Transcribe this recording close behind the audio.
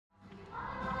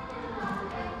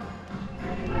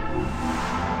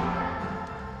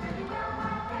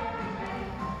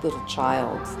little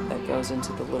child that goes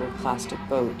into the little plastic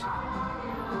boat.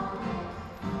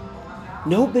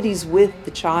 Nobody's with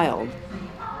the child.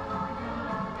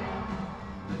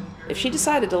 If she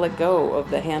decided to let go of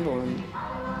the handle, and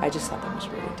I just thought that was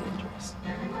really dangerous.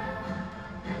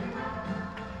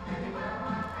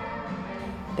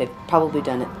 They've probably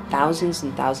done it thousands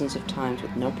and thousands of times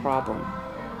with no problem.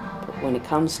 But when it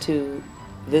comes to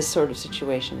this sort of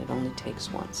situation, it only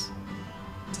takes once.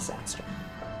 Disaster.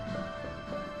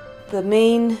 The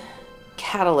main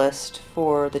catalyst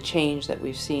for the change that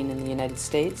we've seen in the United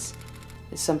States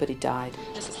is somebody died.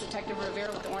 This is Detective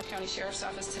Rivera with the Orange County Sheriff's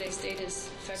Office. Today's date is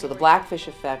February. So the Blackfish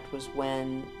effect was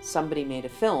when somebody made a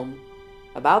film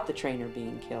about the trainer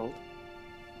being killed.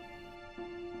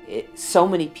 So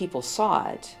many people saw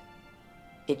it,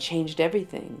 it changed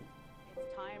everything.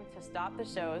 It's time to stop the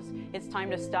shows. It's time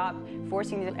to stop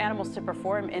forcing the animals to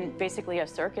perform in basically a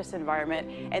circus environment.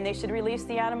 And they should release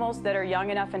the animals that are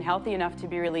young enough and healthy enough to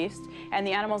be released. And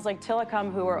the animals like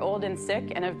Tilikum, who are old and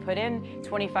sick and have put in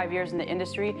 25 years in the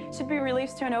industry, should be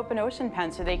released to an open ocean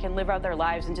pen so they can live out their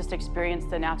lives and just experience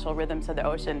the natural rhythms of the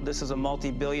ocean. This is a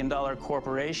multi-billion-dollar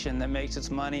corporation that makes its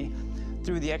money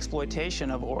through the exploitation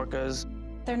of orcas.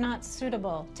 They're not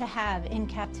suitable to have in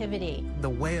captivity. The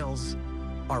whales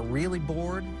are really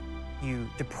bored. You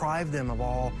deprive them of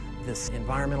all this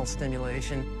environmental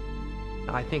stimulation.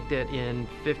 I think that in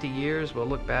 50 years, we'll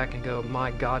look back and go, my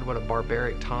God, what a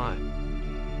barbaric time.